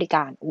ให้บริก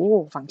าร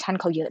ฟังก์ชัน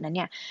เขาเยอะนะเ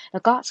นี่ยแล้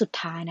วก็สุด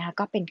ท้ายนะคะ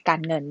ก็เป็นกา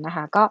รเงินนะค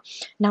ะก็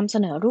นำเส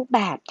นอรูปแบ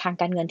บทาง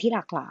การเงินที่หล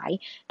ากหลาย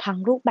ทั้ง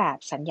รูปแบบ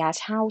สัญญา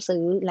เช่า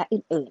ซื้อและ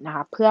อื่นๆนะค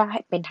ะเพื่อให้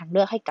เป็นทางเ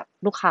ลือกให้กับ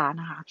ลูกค้า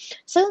นะคะ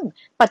ซึ่ง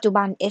ปัจจุ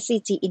บัน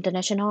SCG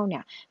International เนี่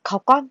ยเขา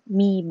ก็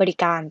มีบริ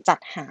การจัด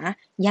หา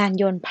ยาน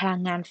ยนต์พลั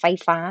งงานไฟ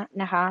ฟ้า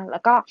นะคะแล้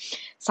วก็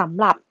สำ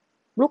หรับ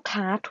ลูก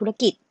ค้าธุร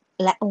กิจ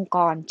และองค์ก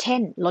รเช่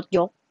นรถย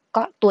ก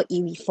ก็ตัว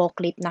EV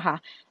Forklift นะคะ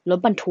รถ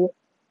บรรทุก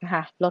นะค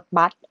ะรถ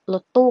บัสร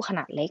ถตู้ขน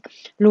าดเล็ก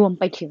รวม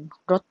ไปถึง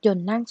รถยน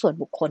ต์นั่งส่วน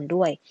บุคคล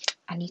ด้วย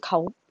อันนี้เขา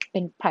เป็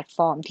นแพลตฟ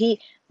อร์มที่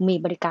มี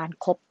บริการ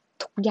ครบ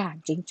ทุกอย่าง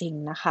จริง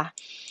ๆนะคะ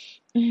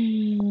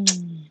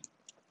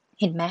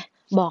เห็นไหม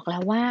บอกแล้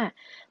วว่า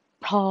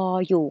พอ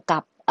อยู่กั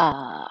บ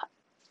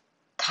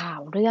ข่า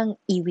วเรื่อง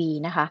EV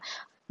นะคะ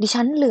ดิ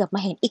ฉันเหลือบม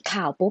าเห็นอีก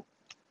ข่าวปุ๊บ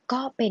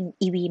ก็เป็น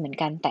EV เหมือน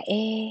กันแต่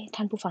ท่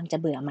านผู้ฟังจะ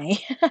เบื่อไหม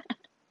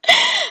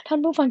ท่าน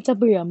ผู้ฟังจะ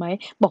เบื่อไหม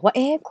บอกว่า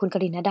คุณก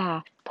ฤณดา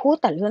พูด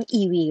แต่เรื่อง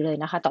EV เลย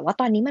นะคะแต่ว่า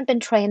ตอนนี้มันเป็น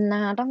เทรนด์น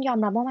ะคะต้องยอม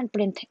รับว่ามันเ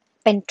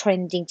ป็นเทรน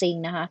ด์จริง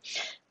ๆนะคะ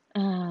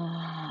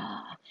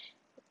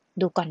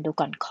ดูก่อน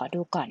ขอ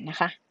ดูก่อนนะ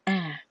คะ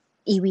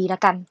EV ละ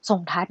กันส่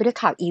งท้ายไปด้วย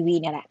ข่าว EV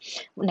เนี่ยแหละ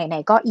ไหน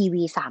ๆก็ EV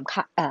 3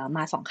ข่าวม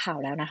า2ข่าว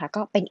แล้วนะคะ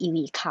ก็เป็น EV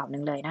ข่าวนึ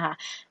งเลยนะคะ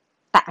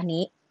แต่อัน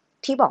นี้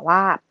ที่บอกว่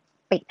า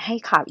ปิดให้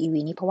ข่าว EV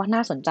นี้เพราะว่าน่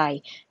าสนใจ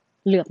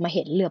เหลือบมาเ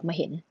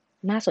ห็น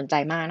น่าสนใจ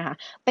มากนะคะ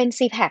เป็น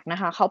CPAC นะ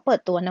คะเขาเปิด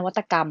ตัวนวัต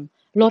กรรม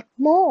รถ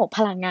โม่พ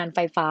ลังงานไฟ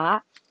ฟ้า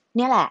เ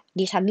นี่ยแหละ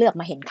ดิฉันเหลือบ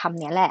มาเห็นค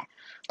ำนี้แหละ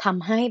ท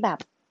ำให้แบบ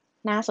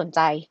น่าสนใจ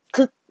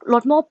คือร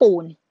ถโม้ปู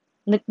น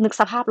นึก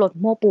สภาพรถ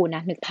โม้ปูนน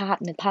ะนึกภ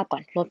าพก่อ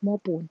นรถโม้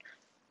ปูน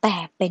แต่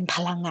เป็นพ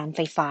ลังงานไฟ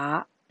ฟ้า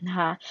นะ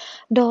คะ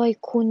โดย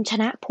คุณช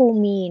นะภู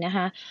มินะค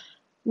ะ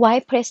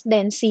Vice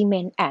President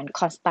Cement and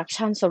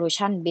Construction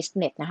Solution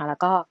Business นะคะแล้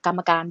วก็กรรม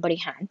การบริ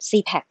หาร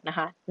CPAC นะค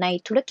ะใน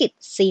ธุรกิจ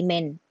ซีเม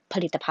นต์ผ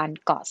ลิตภัณฑ์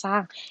ก่อสร้า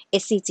ง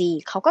SCG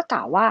เขาก็ก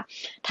ล่าวว่า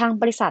ทาง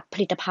บริษัทผ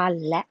ลิตภัณ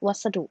ฑ์และ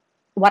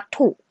วัต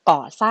ถุก่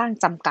อสร้าง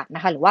จำกัดน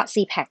ะคะหรือว่า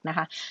CPAC นะค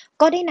ะ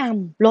ก็ได้น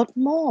ำรถ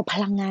โม่พ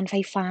ลังงานไฟ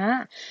ฟ้า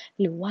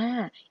หรือว่า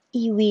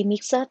EV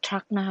Mixer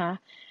Truck นะคะ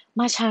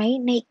มาใช้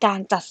ในการ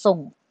จัดส่ง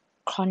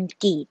คอน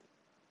กรีต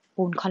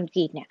ปูนคอนก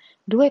รีตเนี่ย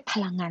ด้วยพ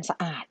ลังงานสะ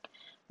อาด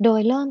โดย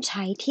เริ่มใ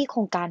ช้ที่โคร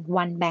งการ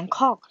One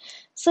Bangkok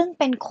ซึ่ง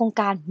เป็นโครง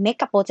การเม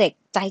กะโปรเจกต์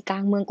ใจกลา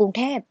งเมืองกรุงเ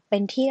ทพเป็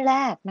นที่แร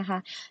กนะคะ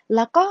แ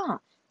ล้วก็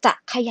จะ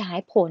ขยาย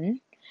ผล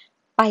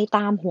ไปต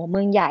ามหัวเ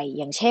มืองใหญ่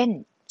อย่างเช่น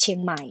เชียง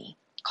ใหม่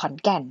ขอน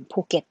แก่นภู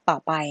เก็ตต่อ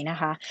ไปนะ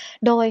คะ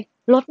โดย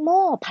รถโ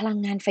ม่พลัง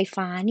งานไฟ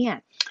ฟ้าเนี่ย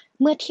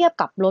เมื่อเทียบ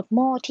กับรถโ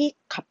ม่ที่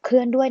ขับเคลื่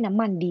อนด้วยน้ำ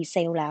มันดีเซ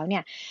ลแล้วเนี่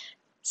ย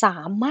สา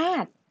มา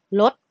รถ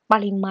ลดป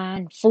ริมาณ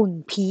ฝุ่น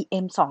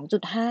PM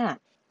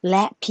 2.5 แล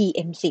ะ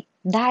PM10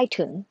 ได้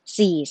ถึง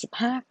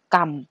45 ก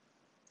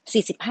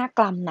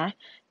รัมนะ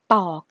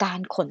ต่อการ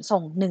ขน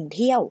ส่ง1เ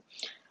ที่ยว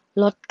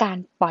ลดการ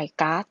ปล่อย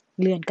ก๊าซ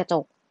เรือนกระจ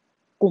ก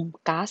กลุ่ม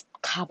ก๊าซ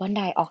คาร์บอนไ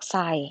ดออกไซ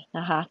ด์น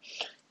ะคะ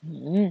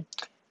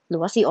หรือ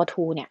ว่า CO2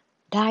 เนี่ย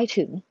ได้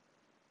ถึง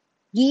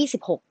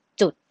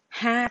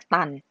 26.5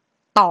 ตัน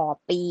ต่อ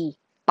ปี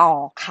ต่อ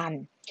คัน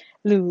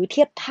หรือเ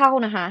ทียบเท่า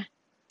นะคะ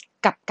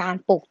กับการ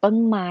ปลูกต้น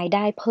ไม้ไ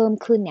ด้เพิ่ม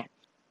ขึ้นเนี่ย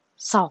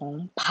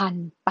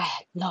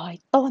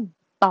 2,800 ต้น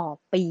ต่อ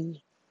ปี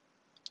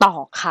ต่อ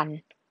คัน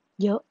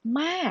เยอะ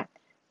มาก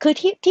คือ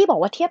ที่บอก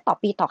ว่าเทียบต่อ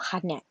ปีต่อคั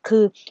นเนี่ยคื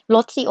อล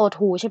ด CO2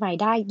 ใช่ไหม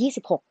ได้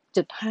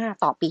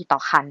 26.5 ต่อปีต่อ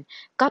คัน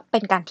ก็เป็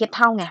นการเทียบเ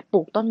ท่าไงป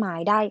ลูกต้นไม้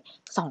ได้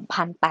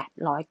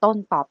 2,800 ต้น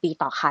ต่อปี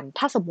ต่อคัน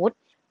ถ้าสมมุติ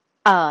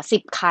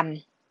10 คัน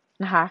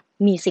นะคะ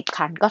มี10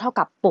คันก็เท่า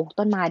กับปลูก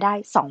ต้นไม้ได้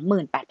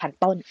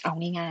 28,000 ต้นเอา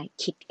ง่าย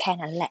ๆคิดแค่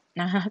นั้นแหละ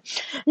นะคะ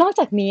นอก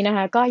จากนี้นะค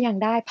ะก็ยัง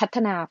ได้พัฒ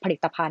นาผลิ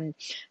ตภัณฑ์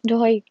โด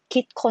ย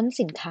คิดค้น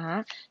สินค้า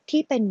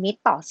ที่เป็นมิตร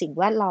ต่อสิ่ง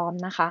แวดล้อม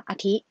นะคะอา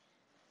ทิ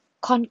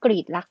คอนกรี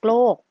ตรักโล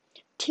ก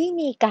ที่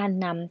มีการ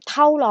นำเ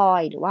ท่าลอ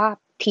ยหรือว่า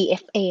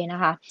PFA น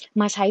ะคะ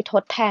มาใช้ท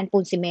ดแทนปู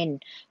นซีเมนต์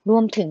รว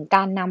มถึงก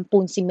ารนำปู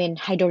นซีเมนต์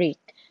ไฮดรอลิก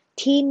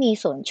ที่มี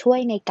ส่วนช่วย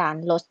ในการ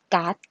ลด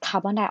ก๊าซคา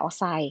ร์บอนไดออก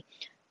ไซด์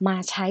มา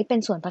ใช้เป็น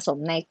ส่วนผสม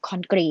ในคอ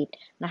นกรีต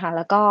นะคะแ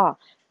ล้วก็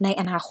ใน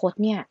อนาคต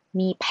เนี่ย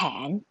มีแผ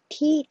น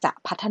ที่จะ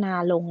พัฒนา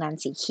โรงงาน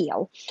สีเขียว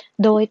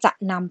โดยจะ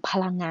นำพ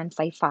ลังงานไฟ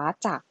ฟ้า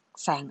จาก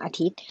แสงอา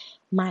ทิตย์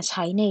มาใ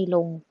ช้ในโร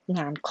งง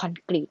านคอน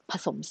กรีตผ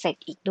สมเสร็จ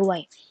อีกด้วย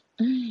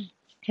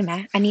เห็นไหม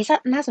อันนี้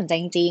น่าสนใจ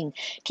จริง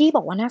ๆที่บ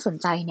อกว่าน่าสน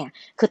ใจเนี่ย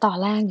คือตอน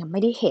แรกยังไ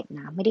ม่ได้เห็น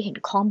นะไม่ได้เห็น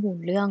ข้อมูล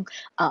เรื่อง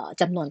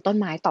จำนวนต้น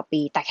ไม้ต่อ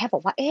ปีแต่แค่บอ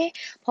กว่า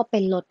พอเป็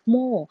นรถโ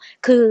ม่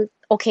คือ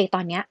โอเคต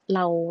อนนี้เร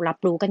ารับ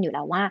รู้กันอยู่แ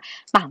ล้วว่า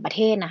ต่างประเท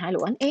ศนะคะหรื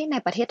อว่าใน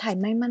ประเทศไทย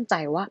ไม่มั่นใจ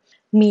ว่า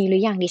มีหรื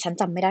อยังดิฉัน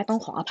จำไม่ได้ต้อง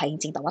ขออภัยจ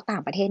ริงๆแต่ว่าต่า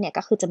งประเทศเนี่ย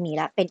ก็คือจะมีแ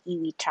ล้วเป็น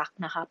EV truck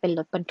นะคะเป็นร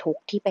ถบรรทุก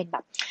ที่เป็นแบ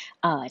บ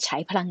ใช้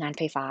พลังงานไ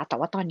ฟฟ้าแต่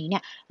ว่าตอนนี้เนี่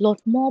ยรถ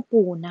โม้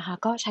ปูนนะคะ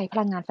ก็ใช้พ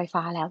ลังงานไฟฟ้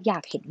าแล้วอยา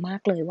กเห็นมา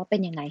กเลยว่าเป็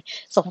นยังไง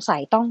สงสั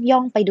ยต้องย่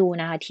องไปดู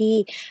นะคะที่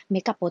เม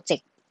กะโปรเจก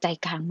ต์ใจ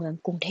กลางเมือง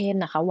กรุงเทพ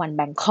นะคะวันแ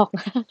บงคอก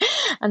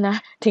นะ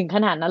ถึงข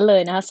นาดนั้นเล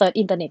ยนะคะเซิร์ช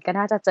อินเทอร์เน็ตก็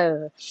น่าจะเจอ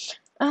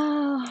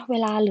เว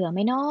ลาเหลือไ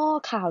ม่น้อ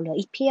ข่าวเหลือ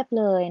อีกเพียบ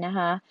เลยนะค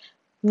ะ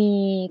มี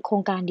โคร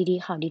งการดี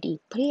ๆข่าวดี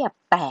ๆเพียบ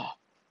แต่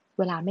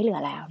เวลาไม่เหลือ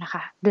แล้วนะค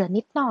ะเหลือ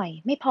นิดหน่อย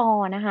ไม่พอ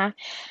นะคะ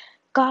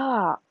ก็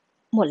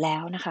หมดแล้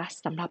วนะคะ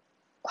สำหรับ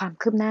ความ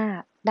คืบหน้า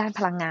ด้านพ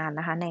ลังงาน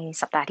นะคะใน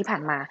สัปดาห์ที่ผ่า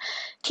นมา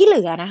ที่เห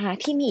ลือนะคะ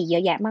ที่มีเยอ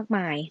ะแยะมากม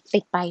ายติ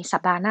ดไปสั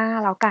ปดาห์หน้า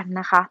แล้วกัน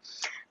นะคะ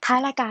ท้าย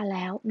รายการแ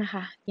ล้วนะค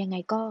ะยังไง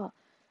ก็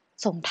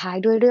ส่งท้าย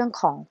ด้วยเรื่อง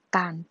ของก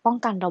ารป้อง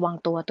กันระวัง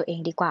ตัวเอง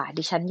ดีกว่า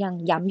ดิฉันยัง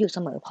ย้ำอยู่เส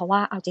มอเพราะว่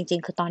าเอาจริง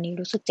ๆคือตอนนี้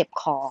รู้สึกเจ็บ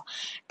คอ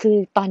คือ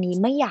ตอนนี้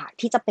ไม่อยาก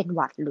ที่จะเป็นห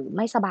วัดหรือไ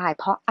ม่สบาย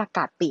เพราะอาก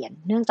าศเปลี่ยน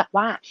เนื่องจาก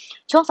ว่า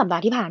ช่วงสัปดา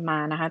ห์ที่ผ่านมา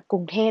นะคะกรุ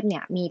งเทพเนี่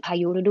ยมีพา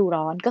ยุฤดู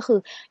ร้อนก็คือ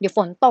เดี๋ยวฝ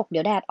นตกเดี๋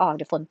ยวแดดออกเ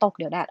ดี๋ยวฝนตก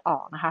เดี๋ยวแดดออ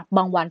กนะคะบ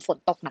างวันฝน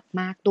ตกหนัก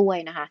มากด้วย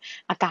นะคะ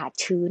อากาศ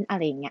ชื้นอะไ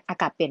รอย่างเงี้ยอา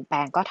กาศเปลี่ยนแปล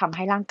งก็ทำใ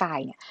ห้ร่างกาย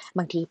เนี่ยบ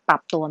างทีปรั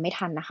บตัวไม่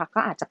ทันนะคะก็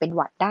อาจจะเป็นห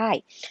วัดได้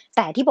แ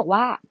ต่ที่บอก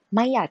ว่าไ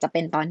ม่อยากจะเป็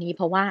นตอนนี้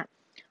เพราะว่า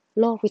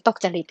โรควิตก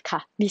จริตค่ะ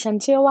ดิฉัน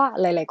เชื่อว่า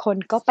หลายๆคน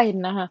ก็เป็น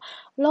นะคะ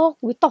โรค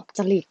วิตกจ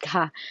ริต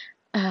ค่ะ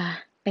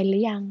เป็นหรื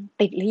อยัง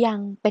ติดหรือยัง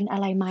เป็นอะ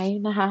ไรไหม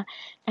นะคะ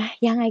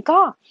ยังไงก็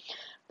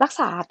รัก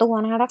ษาตัว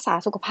นะคะรักษา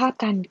สุขภาพ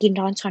กันกิน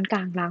ร้อนช้อนกล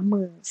างล้าง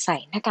มือใส่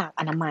หน้ากาก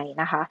อนามัย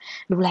นะคะ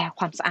ดูแลค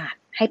วามสะอาด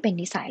ให้เป็น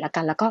นิสัยละกั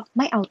นแล้วก็ไ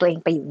ม่เอาตัวเอง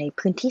ไปอยู่ใน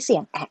พื้นที่เสี่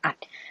ยงแออัด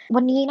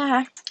วันนี้นะคะ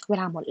เว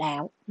ลาหมดแล้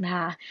วนะค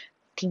ะ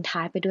ทิ้งท้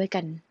ายไปด้วยกั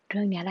นเ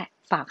รื่องนี้แหละ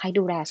ฝากให้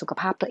ดูแลสุข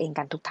ภาพตัวเอง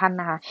กันทุกท่าน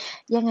นะคะ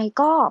ยังไง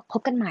ก็พ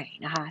บกันใหม่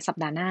นะคะสัป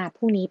ดาห์หน้าพ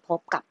รุ่งนี้พบ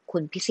กับคุ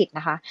ณพิสิทธิ์น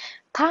ะคะ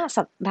ถ้า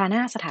สัปดาห์หน้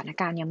าสถาน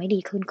การณ์ยังไม่ดี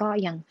ขึ้นก็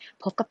ยัง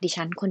พบกับดิ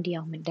ฉันคนเดีย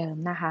วเหมือนเดิม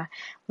นะคะ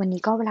วันนี้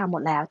ก็เวลาหม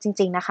ดแล้วจ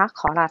ริงๆนะคะ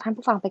ขอลาท่าน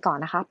ผู้ฟังไปก่อน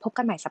นะคะพบ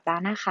กันใหม่สัปดา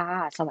ห์หน้าค่ะ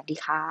สวัสดี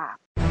ค่ะ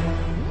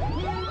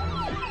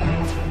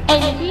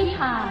Energy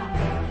Time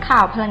ข่า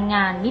วพลังง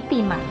านมิติ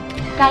ใหม่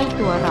ใกล้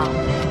ตัวเรา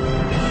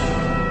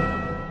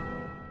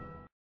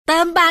เติ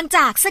มบางจ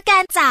ากสแก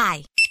นจ่าย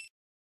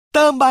เ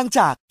ติมบางจ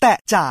ากแตะ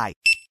จ่าย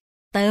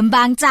เติมบ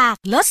างจาก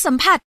ลดสัม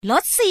ผัสล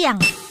ดเสี่ยง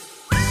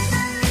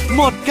ห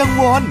มดกัง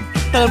วล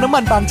เติมน้ำมั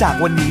นบางจาก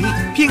วันนี้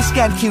เพียงสแก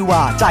น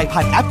QR จ่ายผ่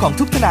านแอปของ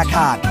ทุกธนาค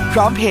ารพ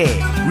ร้อมเพย์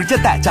หรือจะ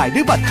แตะจ่ายด้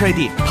วยบัตรเคร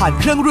ดิตผ่าน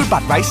เครื่องรูดบั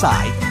ตรไร้สา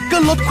ยก็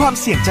ลดความ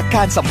เสี่ยงจากก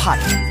ารสัมผัส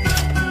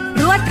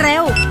รวดเร็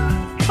ว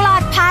ปลอ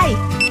ดภัย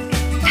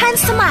ทัน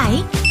สมัย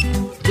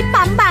ที่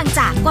ปั๊มบางจ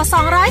ากกว่า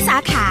200สา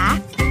ขา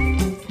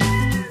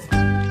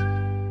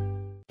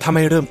ถ้าไ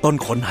ม่เริ่มต้น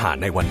ค้นหา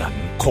ในวันนั้น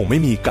คงไม่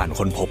มีการ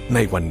ค้นพบใน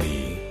วัน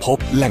นี้พบ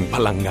แหล่งพ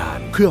ลังงาน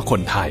เพื่อค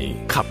นไทย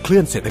ขับเคลื่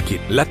อนเศรษฐกิจ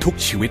และทุก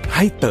ชีวิตใ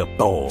ห้เติบ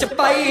โตจะ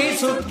ไป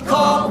สุดข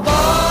อบฟ้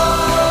า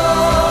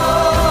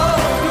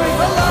ด้วย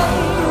พลัง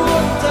รว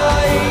มใจ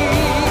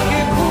เคี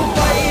ยงคู่ไ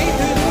ป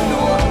ถึงด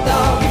วงด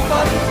าวที่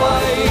ฝันใฝ่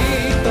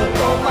เติบโ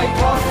ตไปพ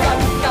ร้อมกัน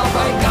ก้าวไป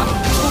กับ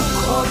ทุก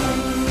คน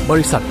บ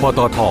ริษัทปต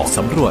ท.ส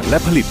ำรวจและ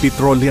ผลิตปิโต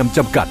รเลียมจ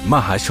ำกัดม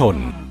หาชน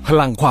พ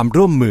ลังความ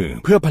ร่วมมือ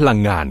เพื่อพลัง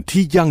งาน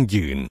ที่ยั่ง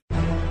ยืน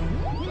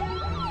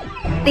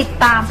ติด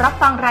ตามรับ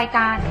ฟังรายก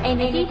าร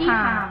Energy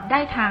Time ได้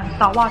ทาง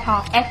สวท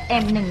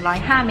FM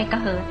 105 เมกะ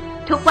เฮิรตซ์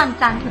ทุกวัน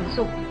จันทร์ถึง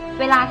ศุกร์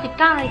เวลา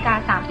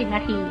 19:30 น.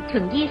 ถึ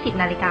ง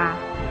 20:00 น.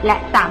 และ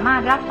สามาร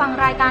ถรับฟัง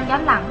รายการย้อ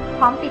นหลังพ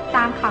ร้อมติดต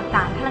ามข่าวส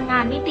ารพลังงา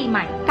นมิติให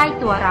ม่ใกล้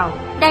ตัวเรา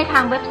ได้ทา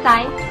งเว็บไซ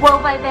ต์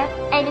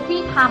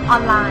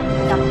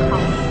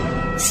www.energytimeonline.com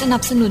สนั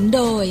บสนุนโ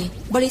ดย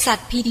บริษัท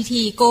PTT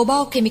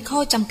Global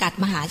Chemical จำกัด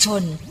มหาช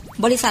น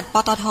บริษัทป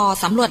ตท.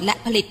สำรวจและ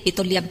ผลิตปิโต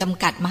รเลียมจ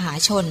ำกัดมหา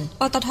ชน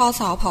ปตท.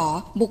สผ.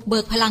บุกเบิ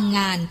กพลังง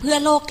านเพื่อ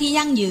โลกที่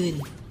ยั่งยืน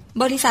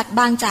บริษัท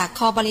บางจากค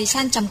อร์ปอเร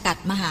ชั่นจำกัด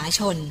มหา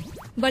ชน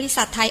บริ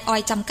ษัทไทยออ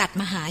ยล์จำกัด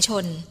มหาช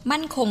น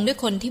มั่นคงด้วย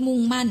คนที่มุ่ง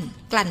มั่น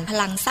กลั่นพ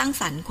ลังสร้าง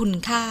สรรค์คุณ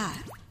ค่า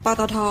ป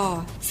ตท.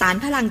สาร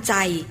พลังใจ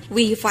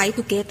We Fight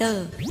Together